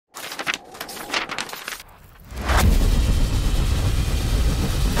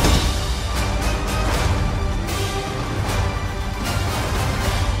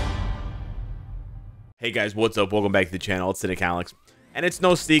Hey guys, what's up? Welcome back to the channel. It's Cynicalex. And it's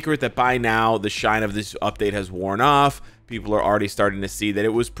no secret that by now the shine of this update has worn off. People are already starting to see that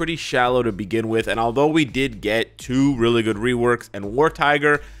it was pretty shallow to begin with, and although we did get two really good reworks and War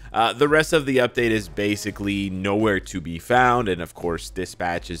Tiger, the rest of the update is basically nowhere to be found. And of course,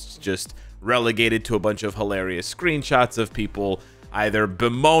 Dispatch is just relegated to a bunch of hilarious screenshots of people either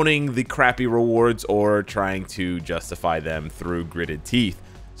bemoaning the crappy rewards or trying to justify them through gritted teeth.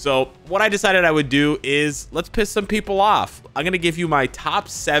 So what I decided I would do is let's piss some people off. I'm going to give you my top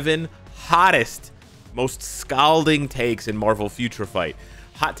 7 hottest, most scalding takes in Marvel Future Fight.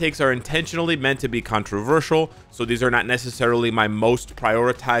 Hot takes are intentionally meant to be controversial, so these are not necessarily my most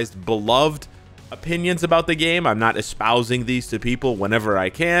prioritized, beloved opinions about the game. I'm not espousing these to people whenever I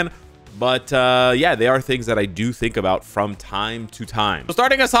can. But yeah, they are things that I do think about from time to time. So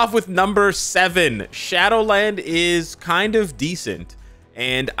starting us off with number 7, Shadowland is kind of decent.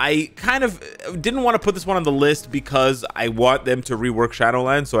 And I kind of didn't want to put this one on the list because I want them to rework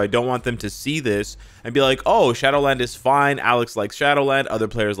Shadowland, so I don't want them to see this and be like, oh, Shadowland is fine, Alex likes Shadowland, other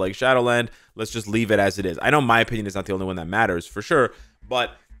players like Shadowland, let's just leave it as it is. I know my opinion is not the only one that matters, for sure,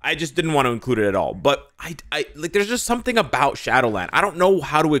 but I just didn't want to include it at all. But I like, there's just something about Shadowland. I don't know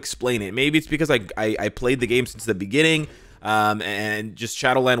how to explain it. Maybe it's because I played the game since the beginning, and just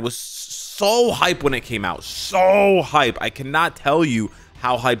Shadowland was so hype when it came out. So hype. I cannot tell you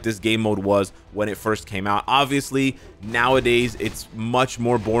how hyped this game mode was when it first came out. Obviously, nowadays, it's much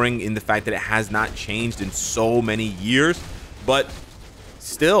more boring in the fact that it has not changed in so many years. But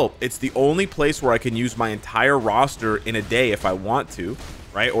still, it's the only place where I can use my entire roster in a day if I want to,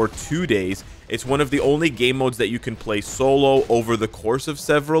 right? Or 2 days. It's one of the only game modes that you can play solo over the course of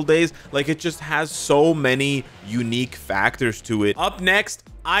several days. Like, it just has so many unique factors to it. Up next,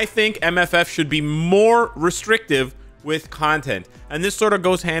 I think MFF should be more restrictive with content, and this sort of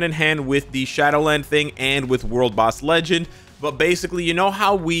goes hand in hand with the Shadowland thing and with World Boss Legend. But basically, you know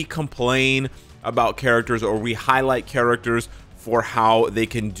how we complain about characters, or we highlight characters for how they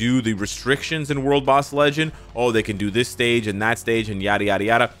can do the restrictions in World Boss Legend? Oh, they can do this stage and that stage and yada yada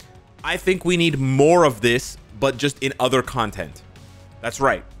yada. I think we need more of this, but just in other content. That's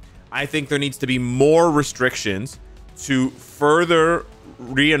right. I think there needs to be more restrictions to further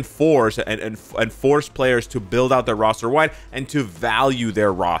reinforce and force players to build out their roster wide and to value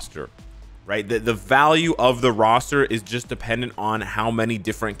their roster, right? The value of the roster is just dependent on how many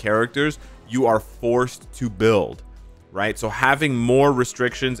different characters you are forced to build, right? So having more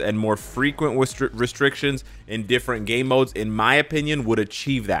restrictions and more frequent restrictions in different game modes, in my opinion, would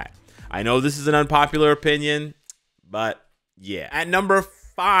achieve that. I know this is an unpopular opinion, but yeah. At number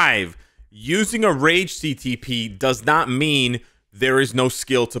 5, using a rage CTP does not mean there is no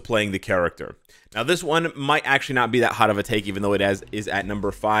skill to playing the character. Now, this one might actually not be that hot of a take, even though it is at number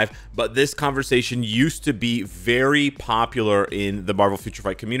 5. But this conversation used to be very popular in the Marvel Future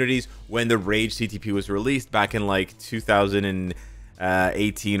Fight communities when the Rage CTP was released back in like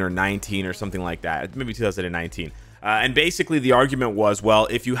 2018 or 19 or something like that. Maybe 2019. And basically the argument was, well,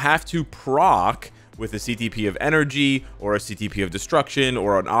 if you have to proc with a CTP of energy or a CTP of destruction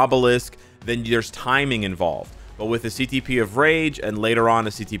or an obelisk, then there's timing involved. But with a CTP of Rage and later on a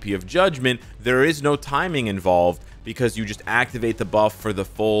CTP of Judgment, there is no timing involved because you just activate the buff for the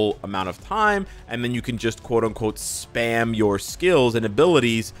full amount of time, and then you can just quote-unquote spam your skills and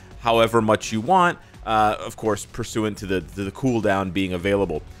abilities however much you want, of course, pursuant to the cooldown being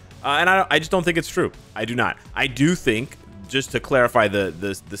available. And I just don't think it's true. I do not. I do think, just to clarify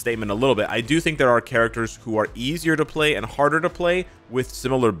the statement a little bit, I do think there are characters who are easier to play and harder to play with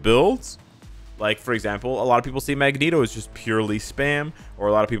similar builds. Like, for example, a lot of people say Magneto is just purely spam, or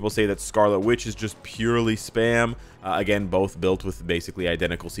a lot of people say that Scarlet Witch is just purely spam. Again, both built with basically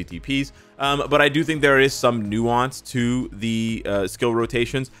identical CTPs. But I do think there is some nuance to the skill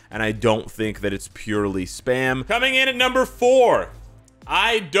rotations, and I don't think that it's purely spam. Coming in at number 4,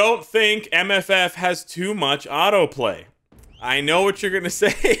 I don't think MFF has too much autoplay. I know what you're gonna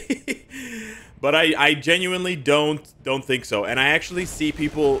say. But I genuinely don't think so. And I actually see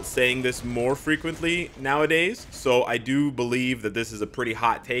people saying this more frequently nowadays. So I do believe that this is a pretty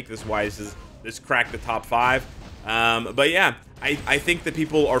hot take. This is why this cracked the top 5. But yeah, I think that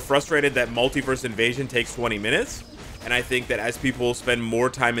people are frustrated that Multiverse Invasion takes 20 minutes. And I think that as people spend more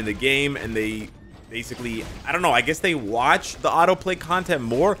time in the game and they basically, I don't know, I guess they watch the autoplay content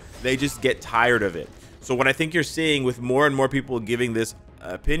more, they just get tired of it. So what I think you're seeing with more and more people giving this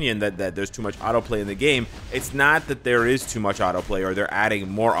opinion that there's too much autoplay in the game, it's not that there is too much autoplay or they're adding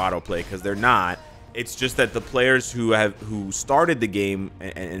more autoplay, because they're not. It's just that the players who started the game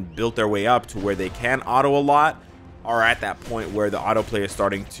and built their way up to where they can auto a lot are at that point where the autoplay is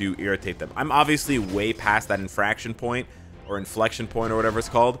starting to irritate them. I'm obviously way past that inflection point or whatever it's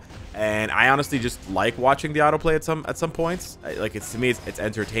called, and I honestly just like watching the autoplay at some points. Like, to me it's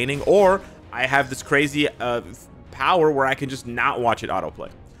entertaining, or I have this crazy power where I can just not watch it autoplay.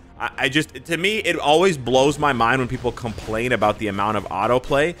 To me, it always blows my mind when people complain about the amount of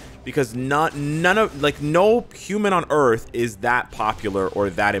autoplay, because no human on earth is that popular or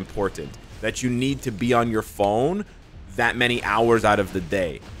that important that you need to be on your phone that many hours out of the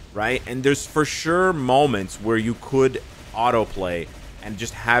day, right? And there's for sure moments where you could autoplay and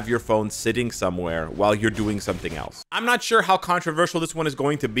just have your phone sitting somewhere while you're doing something else. I'm not sure how controversial this one is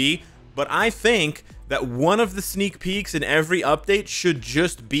going to be, but I think that one of the sneak peeks in every update should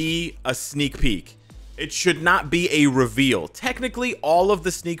just be a sneak peek. It should not be a reveal. Technically, all of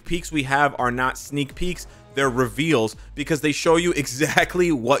the sneak peeks we have are not sneak peeks, they're reveals, because they show you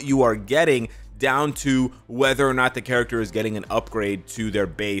exactly what you are getting, down to whether or not the character is getting an upgrade to their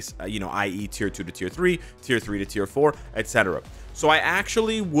base, i.e. tier 2 to tier 3, tier 3 to tier 4, etc. So I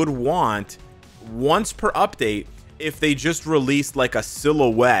actually would want, once per update, if they just released like a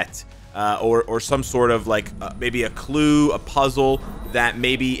silhouette or some sort of like maybe a clue, a puzzle that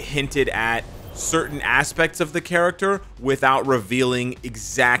maybe hinted at certain aspects of the character without revealing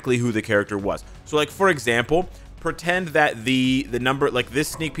exactly who the character was. So like, for example, pretend that the number, like this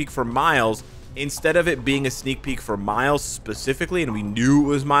sneak peek for Miles, instead of it being a sneak peek for Miles specifically, and we knew it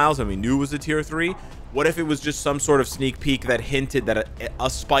was Miles and we knew it was a tier 3, what if it was just some sort of sneak peek that hinted that a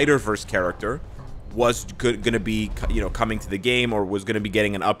Spider-Verse character was going to be, coming to the game, or was going to be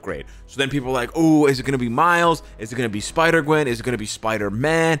getting an upgrade? So then people are like, oh, is it going to be Miles? Is it going to be Spider-Gwen? Is it going to be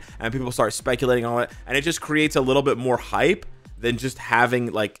Spider-Man? And people start speculating on it, and it just creates a little bit more hype than just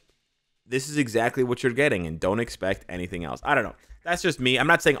having like, this is exactly what you're getting and don't expect anything else. I don't know. That's just me. I'm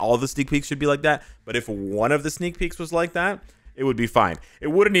not saying all the sneak peeks should be like that, but if one of the sneak peeks was like that, it would be fine. It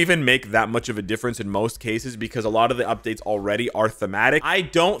wouldn't even make that much of a difference in most cases, because a lot of the updates already are thematic. I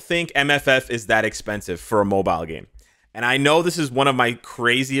don't think MFF is that expensive for a mobile game. And I know this is one of my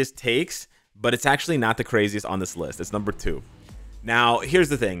craziest takes, but it's actually not the craziest on this list. It's number 2. Now, here's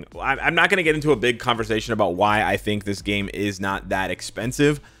the thing. I'm not going to get into a big conversation about why I think this game is not that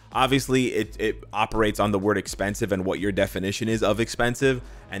expensive. Obviously, it operates on the word expensive and what your definition is of expensive,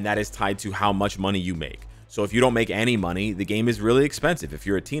 and that is tied to how much money you make. So if you don't make any money, the game is really expensive. If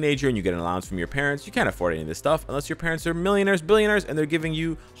you're a teenager and you get an allowance from your parents, you can't afford any of this stuff unless your parents are millionaires, billionaires, and they're giving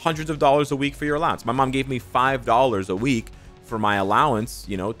you hundreds of dollars a week for your allowance. My mom gave me $5 a week for my allowance,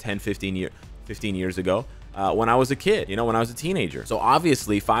 10, 15 years ago. When I was a kid, when I was a teenager. So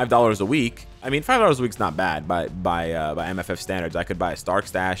obviously $5 a week, I mean, $5 a week's not bad by MFF standards. I could buy a Stark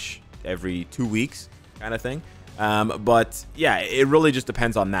stash every 2 weeks kind of thing. But yeah, it really just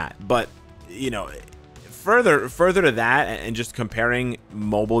depends on that. But, further to that, and just comparing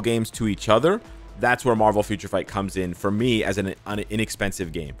mobile games to each other, that's where Marvel Future Fight comes in for me as an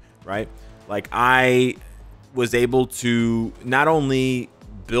inexpensive game, right? Like, I was able to not only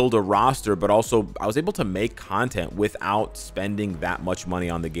build a roster, but also I was able to make content without spending that much money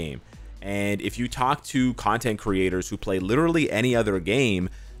on the game. And if you talk to content creators who play literally any other game,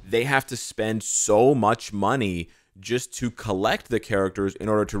 they have to spend so much money just to collect the characters in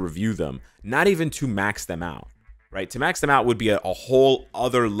order to review them, not even to max them out, right? To max them out would be a whole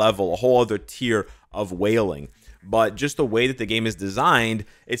other level, a whole other tier of whaling. But just the way that the game is designed,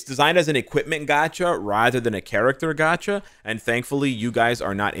 it's designed as an equipment gacha rather than a character gacha. And thankfully, you guys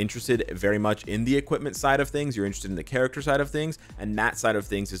are not interested very much in the equipment side of things. You're interested in the character side of things. And that side of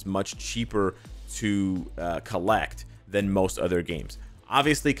things is much cheaper to collect than most other games.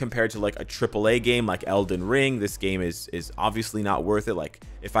 Obviously, compared to like a AAA game like Elden Ring, this game is obviously not worth it. Like,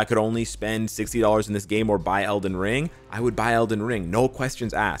 if I could only spend $60 in this game or buy Elden Ring, I would buy Elden Ring. No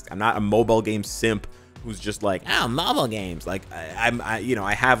questions asked. I'm not a mobile game simp who's just like, oh, mobile games. Like,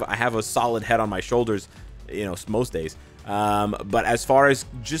 I have a solid head on my shoulders, most days. But as far as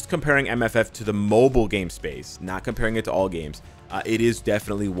just comparing MFF to the mobile game space, not comparing it to all games, it is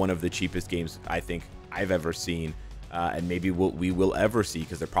definitely one of the cheapest games I think I've ever seen. And maybe we will ever see,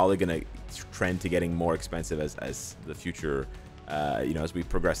 because they're probably going to trend to getting more expensive as the future, as we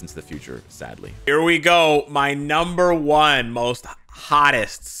progress into the future, sadly. Here we go. My number 1 most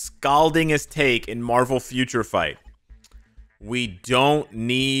hottest, scaldingest take in Marvel Future Fight. We don't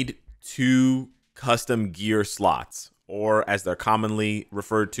need 2 custom gear slots, or as they're commonly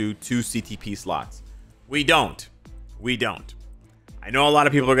referred to, 2 CTP slots. We don't. I know a lot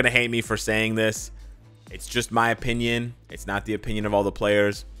of people are going to hate me for saying this. It's just my opinion. It's not the opinion of all the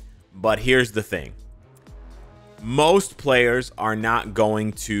players. But here's the thing. most players are not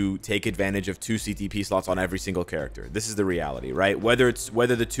going to take advantage of 2 CTP slots on every single character. This is the reality, right? Whether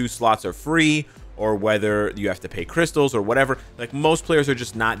the 2 slots are free or whether you have to pay crystals or whatever, like most players are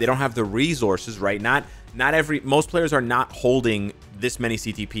just not, they don't have the resources, right? Most players are not holding this many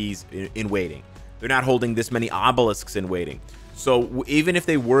CTPs in waiting. They're not holding this many obelisks in waiting. So even if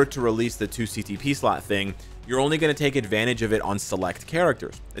they were to release the 2 CTP slot thing, you're only going to take advantage of it on select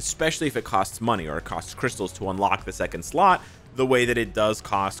characters, especially if it costs money or it costs crystals to unlock the second slot, the way that it does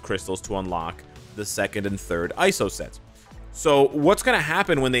cost crystals to unlock the second and third ISO sets. So what's going to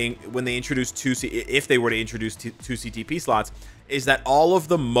happen when they introduce if they were to introduce 2 CTP slots, is that all of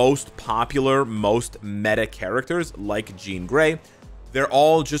the most popular, most meta characters like Jean Grey, they're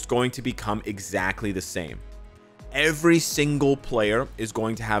all just going to become exactly the same. Every single player is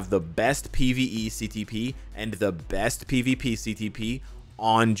going to have the best PvE CTP and the best PvP CTP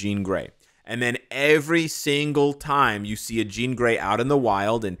on Jean Grey. And then every single time you see a Jean Grey out in the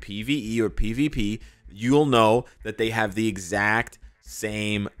wild in PvE or PvP, you'll know that they have the exact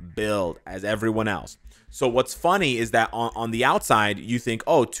same build as everyone else. So what's funny is that on the outside, you think,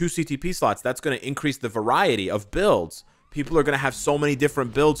 oh, 2 CTP slots, that's going to increase the variety of builds. People are going to have so many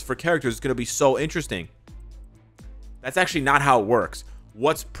different builds for characters. It's going to be so interesting. That's actually not how it works.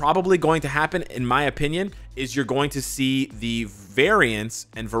 What's probably going to happen, in my opinion, is you're going to see the variance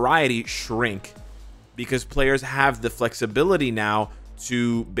and variety shrink because players have the flexibility now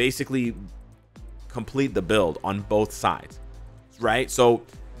to basically complete the build on both sides, right? So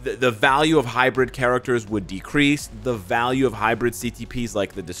the value of hybrid characters would decrease. The value of hybrid CTPs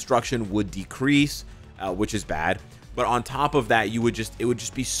like the destruction would decrease, which is bad. But on top of that, it would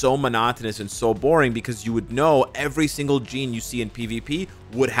just be so monotonous and so boring because you would know every single Jean you see in PvP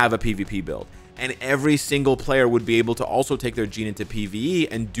would have a PvP build. And every single player would be able to also take their Jean into PvE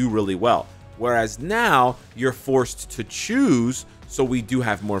and do really well. Whereas now, you're forced to choose, so we do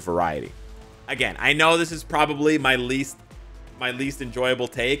have more variety. Again, I know this is probably my least enjoyable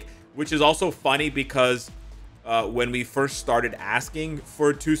take, which is also funny because when we first started asking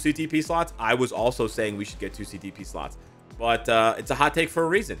for 2 CTP slots, I was also saying we should get 2 CTP slots. But it's a hot take for a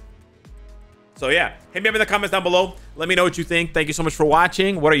reason. So yeah, hit me up in the comments down below. Let me know what you think. Thank you so much for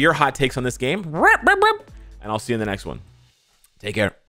watching. What are your hot takes on this game? And I'll see you in the next one. Take care.